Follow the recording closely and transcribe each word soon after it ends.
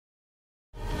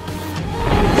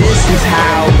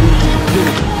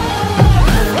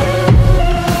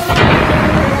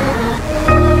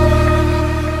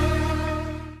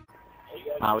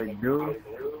do?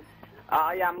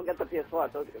 Yeah, I'm gonna get the PS4. I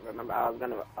told you. Remember, I was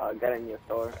gonna get in your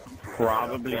store.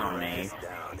 Probably on me.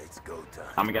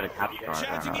 I'm gonna get a capture card. I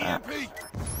don't know that.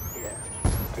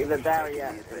 Yeah. Either that or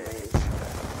yeah.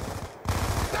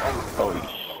 Holy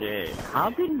shit. How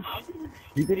did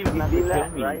he didn't even have to kill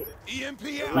me? Right? EMP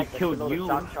He out. killed you.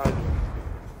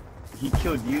 He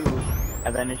killed you,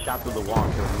 and then it shot through the wall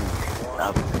and killed me.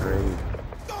 That was crazy.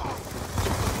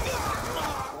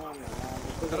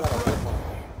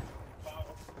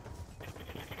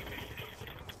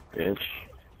 Bitch.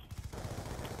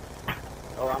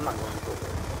 Oh, I'm not going to it.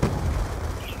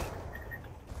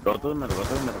 Go through the middle, go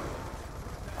through the middle.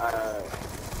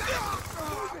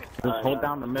 Just hold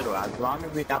down the middle. As long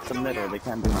as we got the middle, they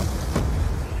can't do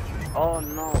nothing. Oh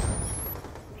no.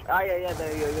 Ah, yeah,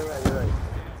 there you're right.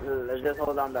 Let's just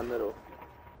hold on that middle.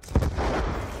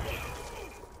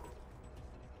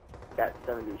 Got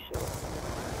 70 shit.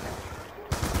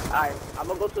 Alright, I'm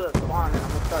gonna go to the spawn and I'm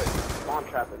gonna start spawn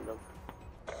trapping them.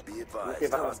 Be advised. Let's see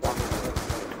if I can spawn them.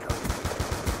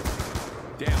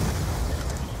 Down.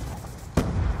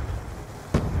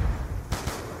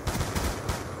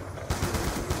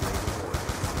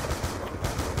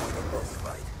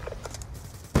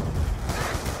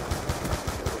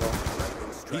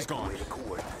 He's gone.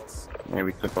 Yeah,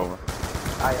 we took over.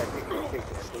 Ah, yeah, take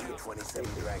it. 27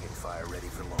 Dragonfire ready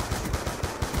for launch.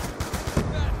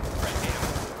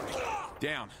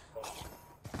 Down.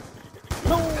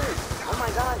 No! Oh my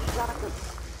god, shot him.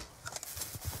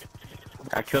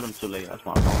 I killed him too late. That's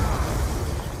my fault.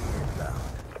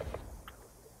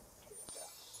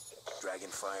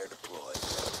 Dragonfire deployed.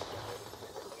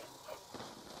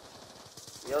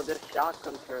 Yo, this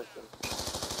shotgun person.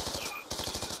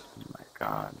 Oh my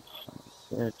god, son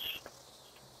of a bitch.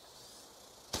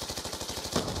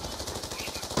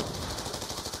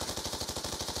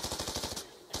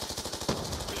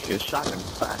 Your shotgun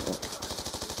fire.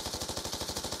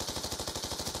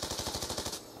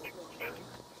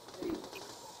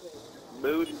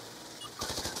 Mood.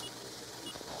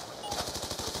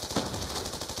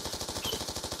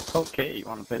 Okay, you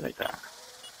wanna play like that?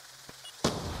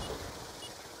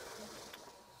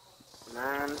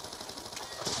 Man.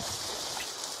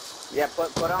 Yeah,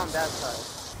 put on that side.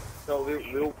 So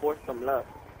we'll force some left.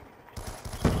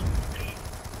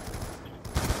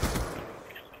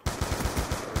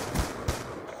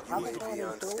 UAV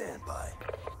on standby.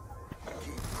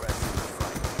 Keep pressing the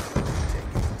fight. Take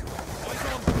it to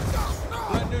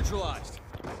Threat neutralized.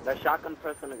 The shotgun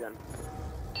person again.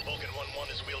 Vulcan 1-1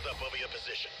 is wheeled up over your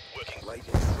position. Working.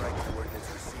 lightning strike coordinates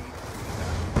received.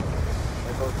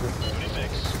 There goes this one.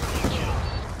 26.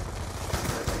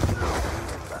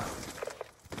 Inbound.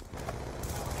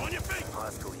 On your feet.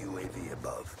 Hostile UAV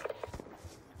above.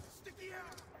 Sticky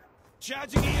out.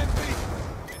 Charging EMP.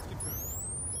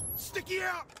 Sticky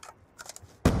out.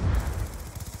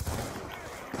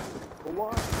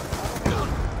 What?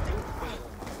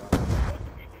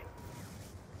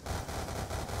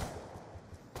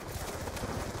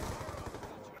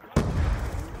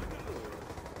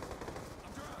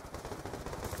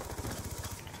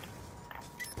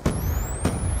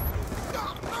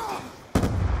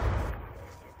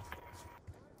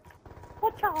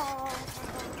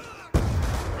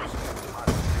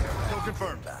 Kill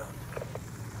confirmed.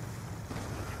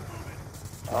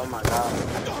 Oh my god.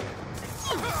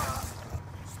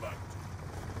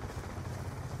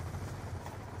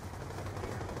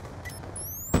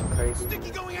 Crazy.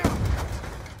 Sticky going out.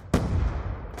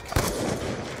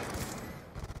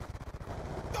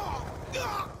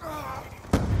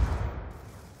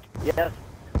 Yes.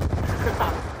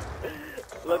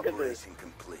 Look at this. Operation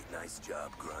complete. Nice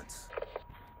job, grunts.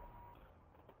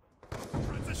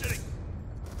 Transitioning.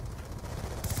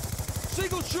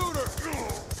 Single shooter.